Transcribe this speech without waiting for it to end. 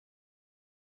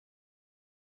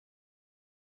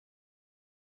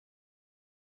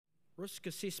Risk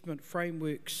assessment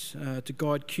frameworks to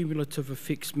guide cumulative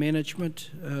effects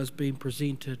management has been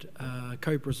presented,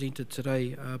 co-presented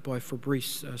today by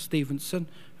Fabrice Stephenson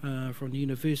from the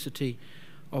University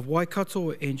of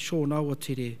Waikato and Shaun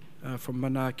Awatere from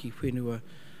Manaaki Whenua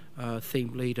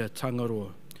theme leader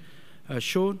Tangaroa.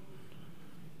 Shaun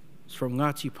is from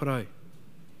Ngāti Parau.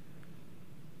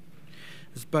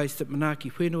 Is based at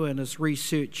Manaaki Whenua and his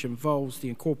research involves the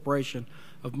incorporation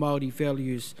of Māori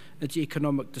values into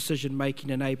economic decision-making,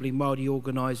 enabling Māori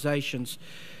organisations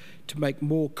to make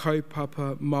more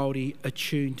kaupapa Māori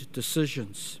attuned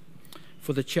decisions.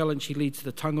 For the challenge, he leads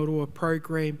the Tangaroa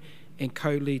program and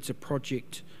co-leads a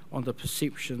project on the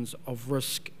perceptions of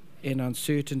risk and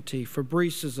uncertainty.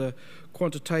 Fabrice is a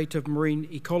quantitative marine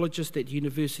ecologist at the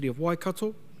University of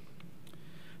Waikato.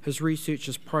 His research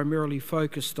is primarily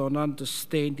focused on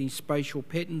understanding spatial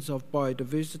patterns of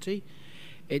biodiversity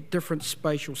at different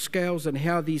spatial scales and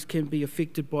how these can be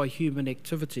affected by human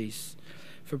activities.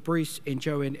 Fabrice and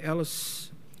Joanne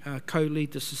Ellis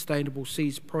co-lead the Sustainable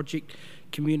Seas project,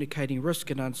 communicating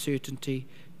risk and uncertainty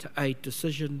to aid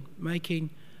decision making.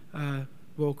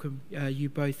 Welcome you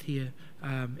both here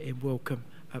and welcome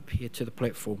up here to the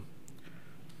platform.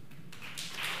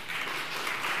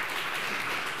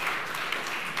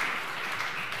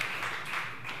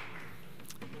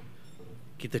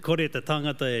 Ki te kore te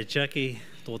tangata e Jackie,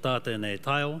 tō tātou nei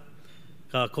taio,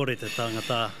 ka kore te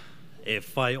tangata e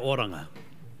whai oranga.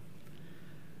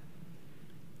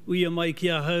 Uia mai ki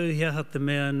a hau, hiaha te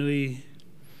mea nui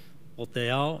o te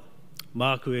ao,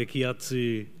 māku e ki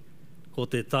atu ko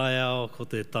te tai ao, ko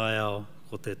te tai ao,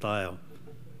 ko te tai ao.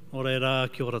 Ore rā,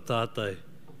 kia ora tātou.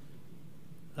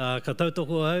 Ka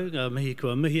tautoko hau, ngā mihi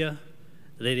kua mihia,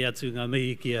 rere atu ngā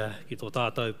mihi ki tō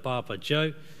tātou Papa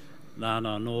Joe,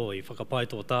 nāna no i whakapai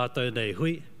tō tātou nei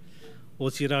hui. O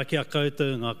si rā kia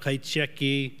koutou ngā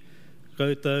kaitiaki,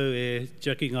 koutou e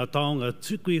Jackie ngā taonga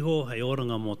tukuiho, hei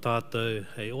oranga mō tātou,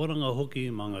 hei oranga hoki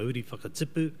mā ngā uri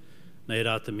whakatipu, nei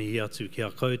rā te mihi atu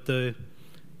kia koutou.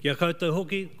 Kia koutou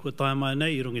hoki, kua tae mai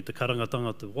nei i rungi te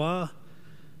karangatanga te wā,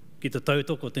 ki te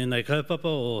tautoko tēnei kaupapa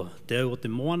o te au o te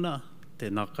Moana,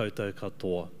 tēnā koutou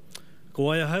katoa. Ko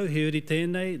ai hau, he uri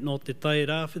tēnei, no te tai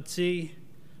rāwhiti,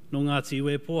 no Ngāti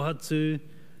Iwe Pōhatu,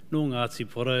 no Ngāti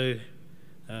Porou,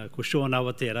 ko Shaun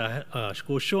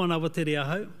Awatere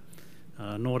ahau,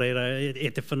 nō reira e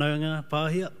te whanaunga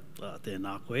pāhia,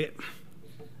 tēnā koe.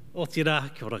 O te rā,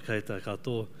 kia ora koutou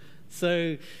katoa.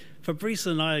 So, Fabrice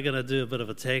and I are going to do a bit of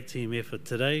a tag team effort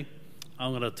today.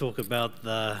 I'm going to talk about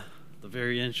the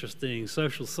very interesting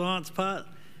social science part,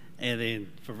 and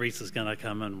then Fabrice is going to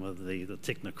come in with the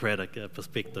technocratic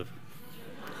perspective.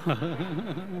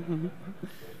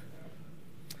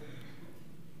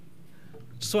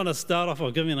 Just want to start off by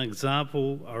giving an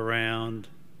example around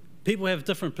people have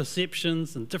different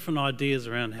perceptions and different ideas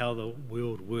around how the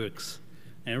world works.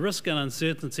 And risk and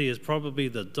uncertainty is probably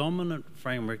the dominant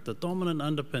framework, the dominant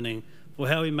underpinning for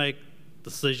how we make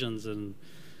decisions and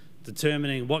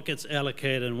determining what gets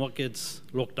allocated and what gets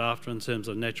looked after in terms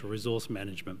of natural resource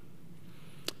management.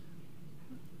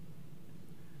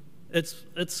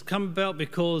 It's come about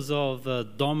because of the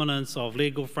dominance of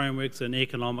legal frameworks and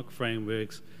economic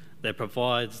frameworks that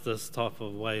provides this type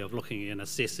of way of looking and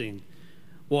assessing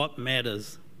what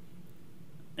matters.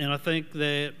 And I think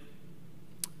that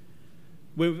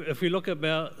if we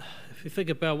think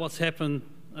about what's happened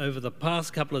over the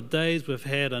past couple of days, we've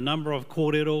had a number of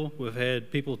kōrero, we've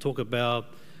had people talk about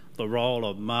the role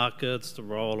of markets, the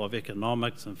role of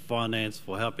economics and finance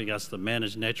for helping us to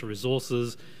manage natural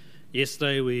resources.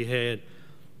 Yesterday we had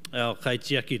our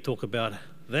kaitiaki talk about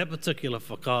that particular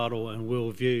whakaaro and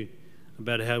worldview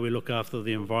about how we look after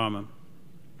the environment.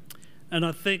 And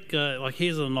I think,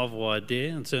 here's a novel idea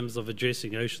in terms of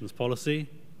addressing oceans policy.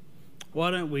 Why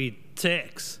don't we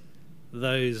tax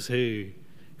those who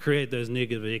create those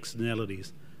negative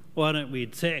externalities? Why don't we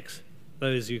tax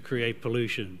those who create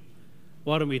pollution?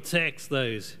 Why don't we tax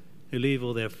those who leave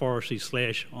all their forestry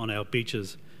slash on our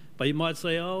beaches? But you might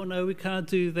say, oh no, we can't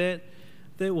do that.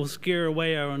 That will scare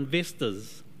away our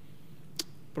investors.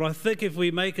 But I think if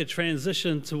we make a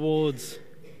transition towards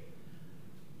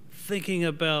thinking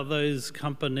about those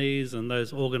companies and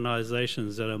those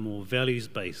organisations that are more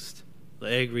values-based, the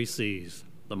Agri-Seas,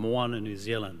 the Moana, New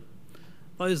Zealand,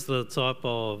 those are the type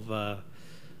of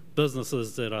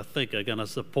businesses that I think are going to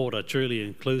support a truly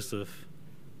inclusive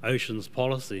oceans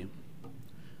policy.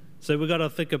 So we've got to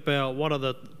think about what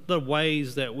are the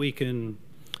ways that we can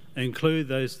include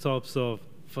those types of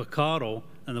whakaaro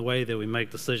in the way that we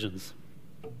make decisions.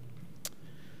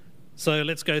 So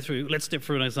let's step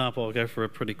through an example. I'll go through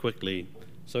it pretty quickly.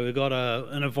 So we've got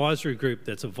an advisory group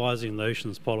that's advising the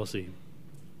oceans policy.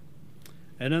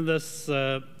 And in this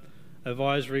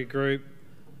advisory group,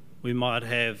 we might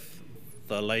have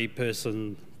the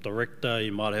layperson director,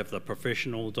 you might have the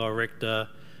professional director,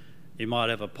 you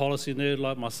might have a policy nerd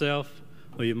like myself,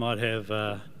 or you might have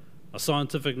a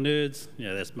scientific nerds,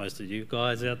 that's most of you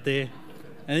guys out there.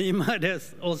 And you might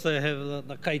also have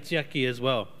the kaitiaki as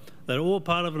well. They're all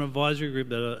part of an advisory group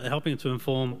that are helping to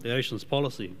inform the oceans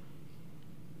policy.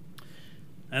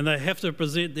 And they have to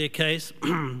present their case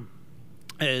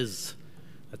as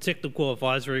a technical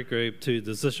advisory group to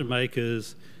decision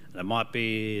makers. It might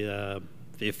be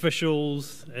the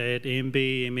officials at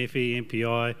MB, MFE,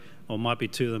 MPI, or it might be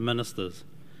to the ministers.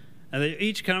 And they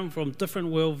each come from different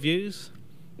worldviews.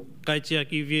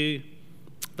 Kaitiaki view,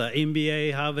 the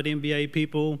MBA, Harvard MBA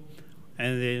people,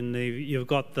 and then you've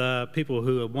got the people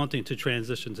who are wanting to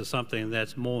transition to something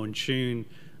that's more in tune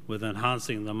with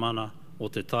enhancing the mana o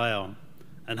te taiao,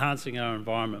 enhancing our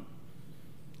environment.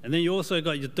 And then you also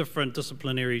got your different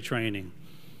disciplinary training.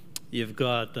 You've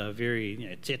got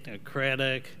very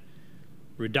technocratic,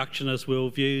 reductionist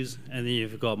worldviews, and then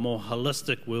you've got more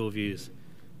holistic worldviews.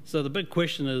 So the big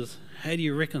question is, how do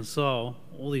you reconcile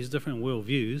all these different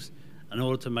worldviews in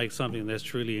order to make something that's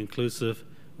truly inclusive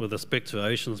with respect to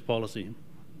oceans policy?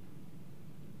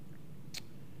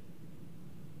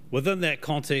 Within that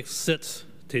context sits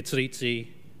te tiriti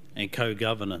and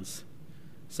co-governance.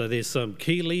 So there's some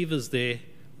key levers there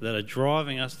that are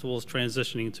driving us towards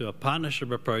transitioning to a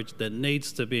partnership approach that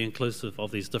needs to be inclusive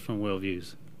of these different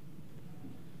worldviews.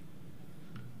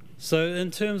 So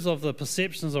in terms of the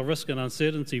Perceptions of Risk and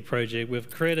Uncertainty project, we've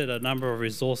created a number of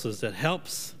resources that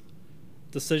helps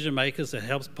decision makers, that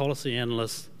helps policy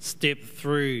analysts step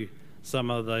through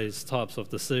some of those types of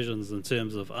decisions in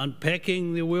terms of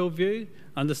unpacking the worldview,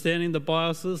 understanding the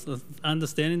biases,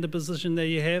 understanding the position that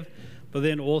you have, but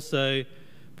then also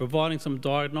providing some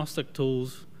diagnostic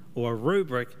tools or a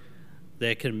rubric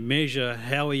that can measure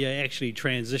how you're actually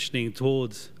transitioning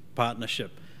towards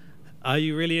partnership. Are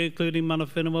you really including mana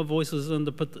whenua voices in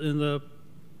the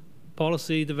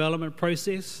policy development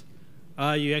process?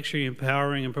 Are you actually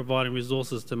empowering and providing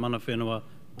resources to mana whenua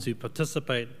to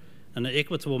participate in an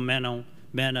equitable manner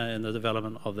in the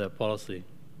development of that policy?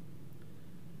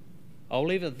 I'll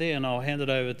leave it there and I'll hand it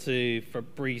over to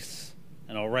Fabrice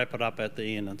and I'll wrap it up at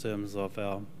the end in terms of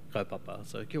our kaupapa.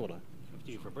 So kia ora.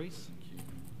 To you, Fabrice.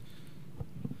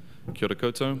 Kia ora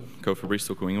koutou, ko Fabrice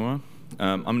tōku ingoa.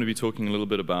 I'm going to be talking a little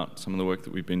bit about some of the work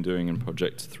that we've been doing in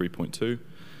Project 3.2,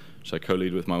 which I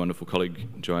co-lead with my wonderful colleague,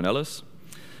 Joanne Ellis.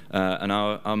 And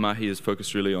our mahi is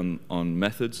focused really on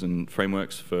methods and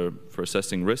frameworks for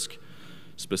assessing risk,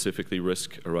 specifically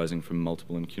risk arising from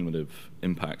multiple and cumulative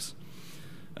impacts.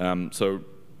 So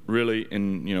really,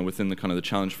 within the kind of the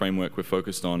challenge framework, we're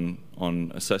focused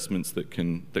on assessments that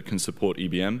can support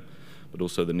EBM, but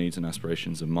also the needs and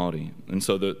aspirations of Māori. And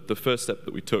so the first step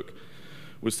that we took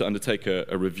was to undertake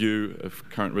a review of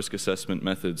current risk assessment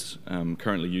methods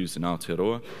currently used in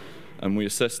Awatere, and we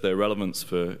assessed their relevance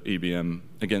for EBM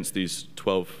against these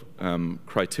 12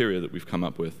 criteria that we've come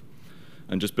up with.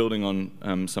 And just building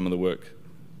on some of the work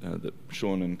that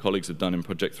Shaun and colleagues have done in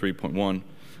Project 3.1, I want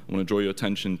to draw your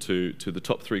attention to the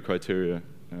top 3 criteria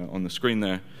on the screen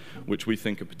there, which we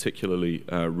think are particularly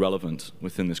relevant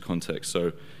within this context.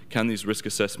 So can these risk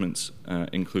assessments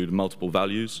include multiple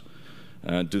values?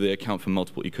 Do they account for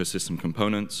multiple ecosystem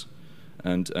components?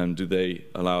 And do they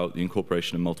allow the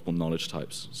incorporation of multiple knowledge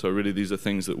types? So really these are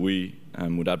things that we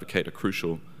would advocate are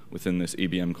crucial within this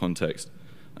EBM context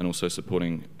and also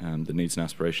supporting the needs and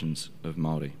aspirations of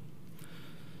Māori.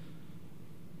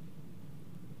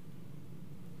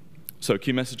 So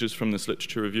key messages from this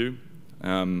literature review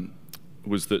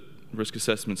was that risk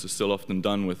assessments are still often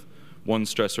done with one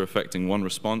stressor affecting one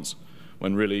response,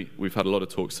 when really we've had a lot of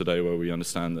talks today where we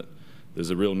understand that there's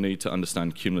a real need to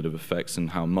understand cumulative effects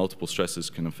and how multiple stresses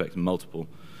can affect multiple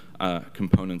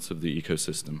components of the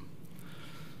ecosystem.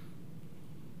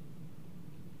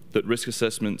 That risk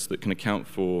assessments that can account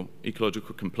for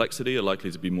ecological complexity are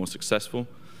likely to be more successful.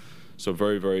 So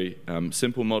very, very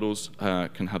simple models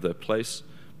can have their place,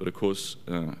 but of course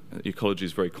ecology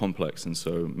is very complex, and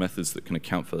so methods that can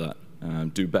account for that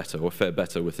do better or fare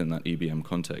better within that EBM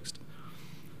context.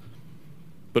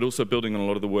 But also building on a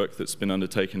lot of the work that's been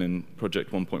undertaken in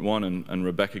Project 1.1, and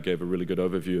Rebecca gave a really good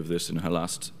overview of this in her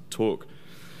last talk.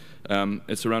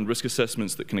 It's around risk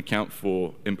assessments that can account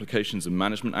for implications of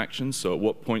management actions. So at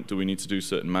what point do we need to do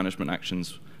certain management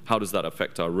actions? How does that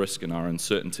affect our risk and our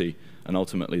uncertainty, and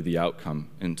ultimately the outcome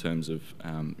in terms of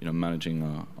managing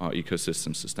our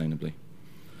ecosystem sustainably?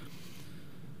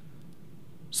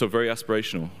 So very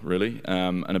aspirational, really,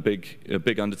 and a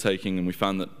big undertaking, and we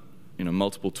found that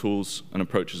multiple tools and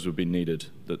approaches would be needed,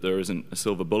 that there isn't a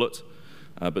silver bullet,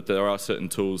 but there are certain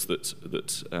tools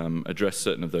that address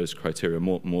certain of those criteria,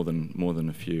 more than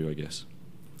a few, I guess.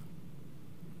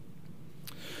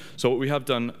 So what we have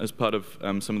done as part of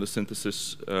some of the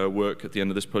synthesis work at the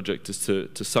end of this project is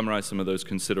to summarize some of those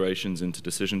considerations into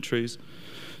decision trees.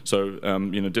 So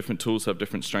different tools have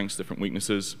different strengths, different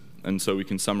weaknesses, and so we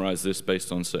can summarize this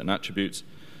based on certain attributes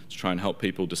to try and help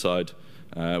people decide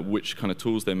which kind of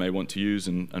tools they may want to use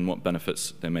and what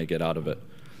benefits they may get out of it.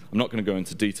 I'm not going to go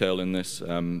into detail in this.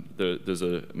 There's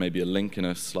maybe a link in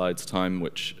a slide's time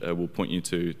which will point you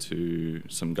to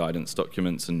some guidance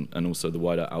documents and also the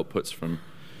wider outputs from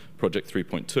Project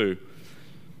 3.2.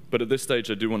 But at this stage,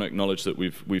 I do want to acknowledge that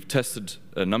we've tested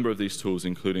a number of these tools,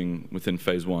 including within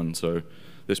Phase 1. So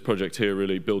this project here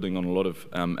really building on a lot of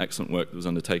excellent work that was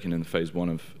undertaken in Phase 1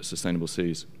 of Sustainable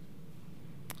Seas.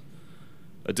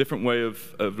 A different way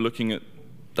of looking at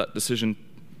that decision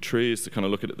tree is to kind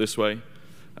of look at it this way.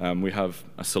 We have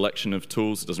a selection of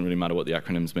tools. It doesn't really matter what the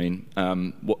acronyms mean.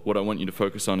 What I want you to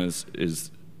focus on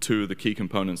is two of the key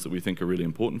components that we think are really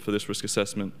important for this risk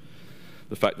assessment.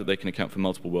 The fact that they can account for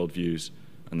multiple worldviews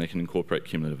and they can incorporate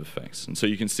cumulative effects. And so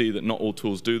you can see that not all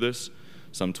tools do this.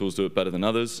 Some tools do it better than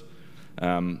others.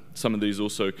 Some of these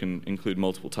also can include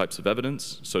multiple types of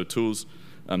evidence. So tools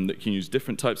that can use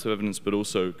different types of evidence but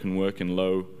also can work in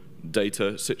low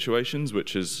data situations,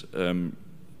 which is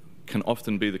can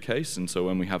often be the case. And so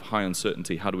when we have high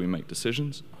uncertainty, how do we make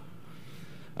decisions?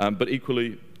 But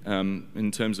equally,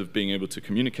 in terms of being able to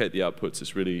communicate the outputs,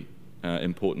 it's really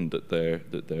important that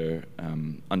they're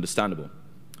understandable.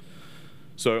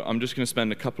 So I'm just going to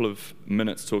spend a couple of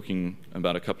minutes talking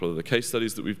about a couple of the case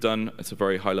studies that we've done. It's a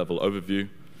very high-level overview.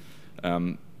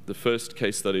 The first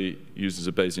case study uses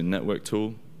a Bayesian network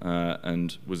tool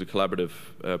and was a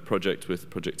collaborative project with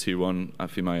Project T1,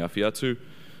 Awhimae Awhiatu.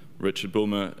 Richard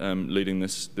Bulmer leading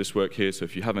this work here. So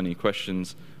if you have any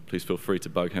questions, please feel free to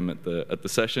bug him at the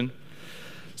session.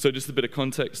 So just a bit of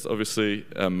context. Obviously,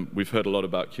 we've heard a lot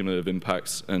about cumulative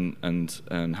impacts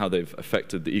and how they've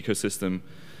affected the ecosystem.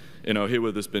 Here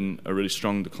where there's been a really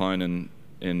strong decline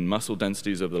in mussel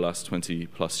densities over the last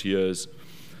 20+ years,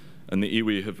 and the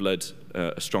iwi have led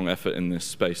a strong effort in this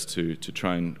space to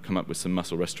try and come up with some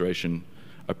mussel restoration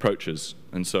approaches.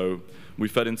 And so we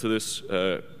fed into this.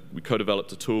 We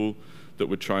co-developed a tool that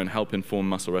would try and help inform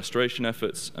mussel restoration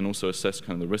efforts and also assess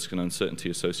kind of the risk and uncertainty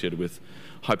associated with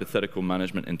hypothetical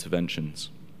management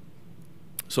interventions.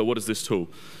 So what is this tool?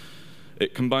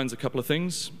 It combines a couple of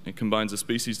things. It combines a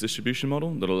species distribution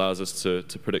model that allows us to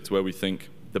predict where we think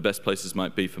the best places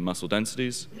might be for mussel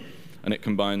densities, and it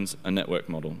combines a network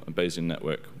model, a Bayesian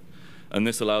network. And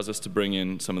this allows us to bring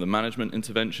in some of the management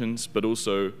interventions, but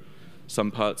also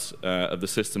some parts of the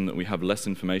system that we have less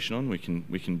information on. We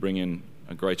can bring in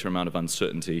a greater amount of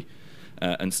uncertainty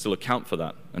and still account for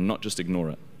that and not just ignore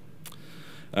it.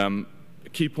 A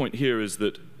key point here is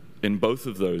that in both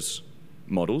of those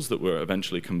models that were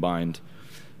eventually combined,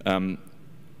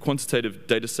 quantitative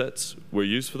data sets were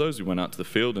used for those. We went out to the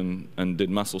field and did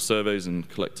mussel surveys and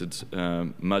collected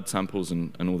mud samples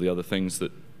and all the other things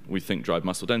that we think drive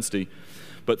mussel density.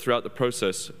 But throughout the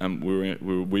process, we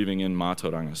were weaving in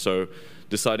mātauranga. So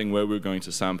deciding where we were going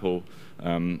to sample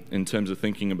in terms of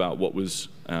thinking about what was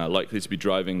likely to be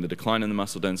driving the decline in the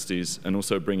mussel densities, and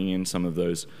also bringing in some of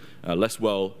those less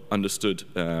well understood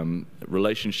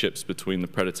relationships between the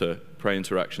predator-prey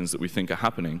interactions that we think are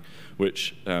happening,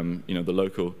 which the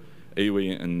local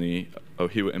iwi and the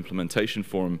Ohiwa Implementation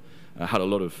Forum had a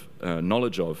lot of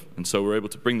knowledge of. And so we're able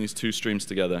to bring these two streams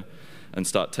together and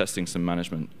start testing some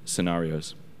management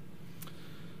scenarios.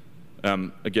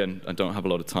 Again, I don't have a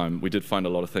lot of time. We did find a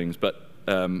lot of things, but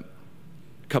a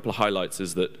couple of highlights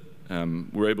is that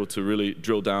we're able to really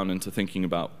drill down into thinking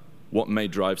about what may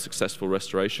drive successful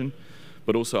restoration,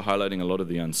 but also highlighting a lot of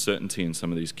the uncertainty in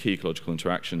some of these key ecological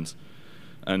interactions.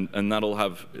 And that'll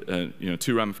have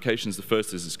two ramifications. The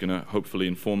first is it's going to hopefully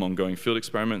inform ongoing field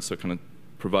experiments, so kind of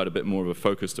provide a bit more of a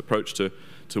focused approach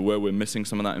to where we're missing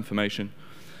some of that information.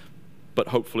 But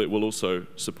hopefully it will also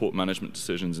support management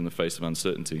decisions in the face of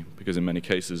uncertainty, because in many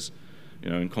cases,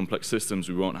 in complex systems,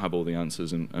 we won't have all the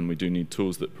answers, and we do need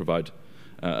tools that provide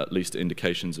at least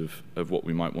indications of what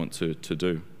we might want to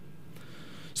do.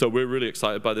 So we're really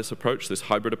excited by this approach, this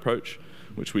hybrid approach,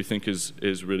 which we think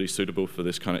is really suitable for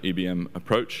this kind of EBM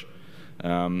approach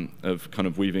of kind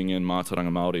of weaving in mātauranga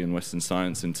Māori and Western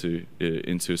science into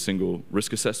a single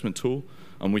risk assessment tool.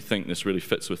 And we think this really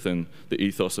fits within the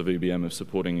ethos of EBM of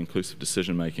supporting inclusive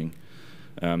decision making.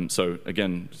 So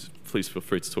again, please feel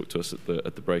free to talk to us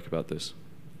at the break about this.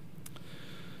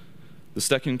 The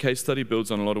second case study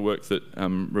builds on a lot of work that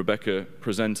Rebecca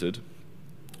presented,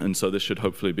 and so this should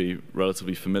hopefully be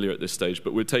relatively familiar at this stage,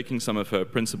 but we're taking some of her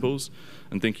principles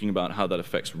and thinking about how that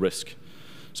affects risk.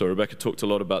 So Rebecca talked a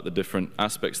lot about the different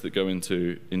aspects that go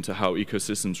into how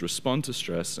ecosystems respond to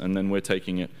stress, and then we're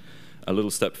taking it a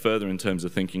little step further in terms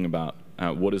of thinking about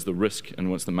what is the risk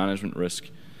and what's the management risk,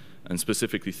 and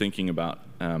specifically thinking about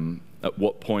at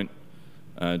what point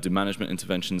do management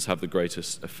interventions have the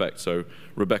greatest effect. So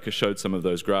Rebecca showed some of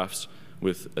those graphs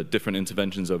with different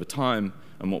interventions over time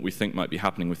and what we think might be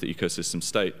happening with the ecosystem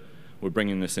state. We're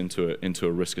bringing this into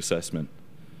a risk assessment,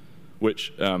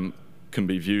 which can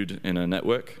be viewed in a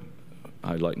network.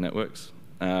 I like networks.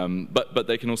 But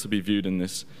they can also be viewed in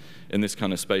this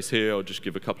kind of space here. I'll just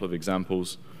give a couple of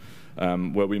examples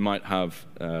where we might have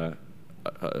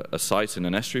a site in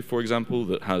an estuary, for example,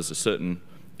 that has a certain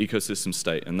ecosystem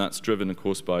state, and that's driven, of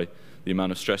course, by the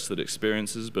amount of stress that it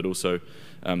experiences, but also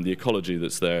the ecology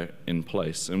that's there in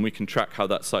place. And we can track how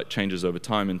that site changes over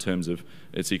time in terms of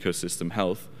its ecosystem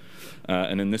health.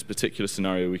 And in this particular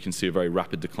scenario, we can see a very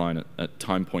rapid decline at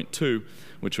time point 2,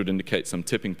 which would indicate some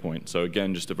tipping point. So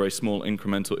again, just a very small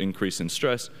incremental increase in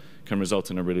stress can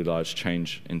result in a really large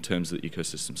change in terms of the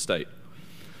ecosystem state.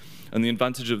 And the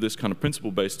advantage of this kind of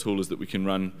principle-based tool is that we can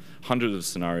run hundreds of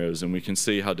scenarios, and we can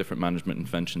see how different management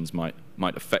interventions might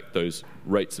affect those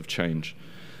rates of change.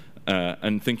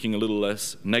 And thinking a little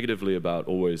less negatively about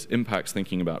always impacts,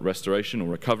 thinking about restoration or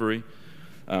recovery,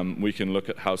 we can look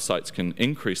at how sites can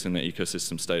increase in their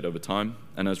ecosystem state over time.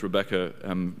 And as Rebecca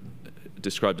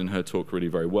described in her talk really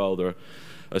very well, there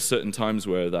are certain times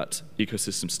where that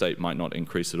ecosystem state might not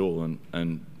increase at all,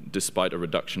 and despite a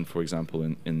reduction, for example,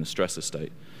 in the stressor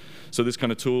state. So this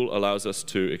kind of tool allows us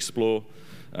to explore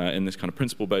in this kind of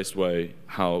principle-based way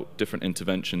how different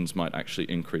interventions might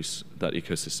actually increase that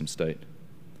ecosystem state.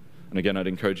 And again, I'd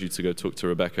encourage you to go talk to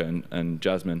Rebecca and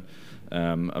Jasmine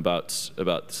about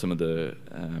some of the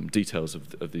details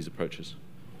of these approaches.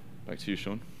 Back to you,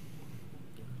 Shaun.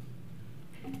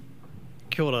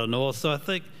 Kia ora noa. So I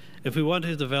think if we want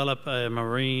to develop a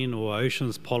marine or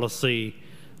oceans policy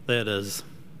that is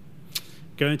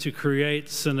going to create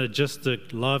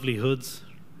synergistic livelihoods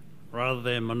rather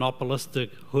than monopolistic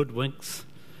hoodwinks,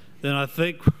 then I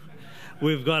think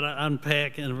we've got to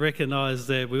unpack and recognise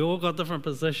that we all got different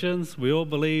positions. We all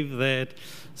believe that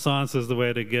science is the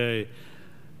way to go.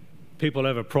 People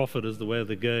over profit is the way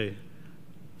to go.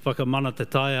 Whakamana te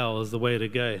taiao is the way to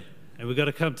go. And we've got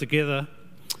to come together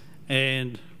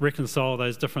and reconcile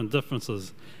those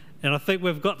differences. And I think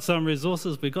we've got some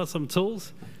resources, we've got some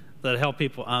tools that help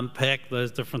people unpack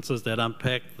those differences, that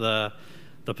unpack the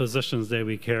positions that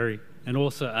we carry, and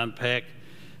also unpack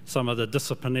some of the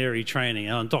disciplinary training,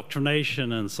 our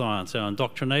indoctrination in science, our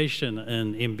indoctrination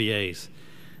in MBAs.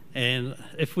 And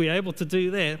if we're able to do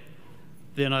that,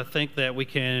 then I think that we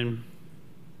can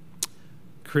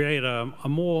create a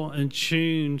more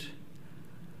in-tuned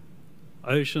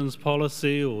oceans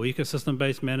policy or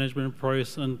ecosystem-based management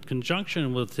approach in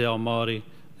conjunction with Te Ao Māori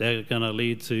that are going to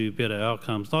lead to better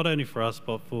outcomes, not only for us,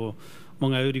 but for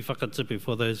Monga Uri Whakatipu,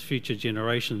 for those future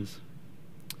generations.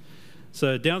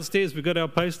 So downstairs we've got our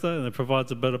poster, and it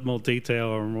provides a bit more detail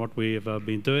on what we have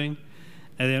been doing.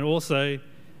 And then also,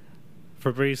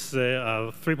 Fabrice,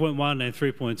 3.1 and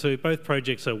 3.2, both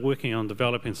projects are working on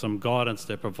developing some guidance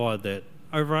that provide that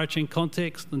overarching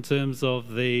context in terms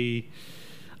of the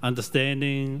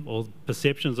understanding or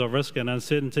perceptions of risk and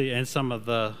uncertainty, and some of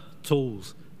the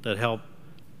tools that help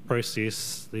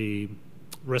process the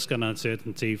risk and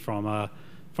uncertainty from a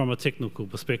technical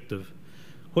perspective.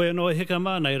 Hoi anō heka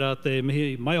mā, nei rā te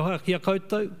mihi mai oha ki a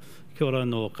koutou, kia ora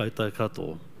no koutou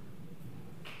katoa.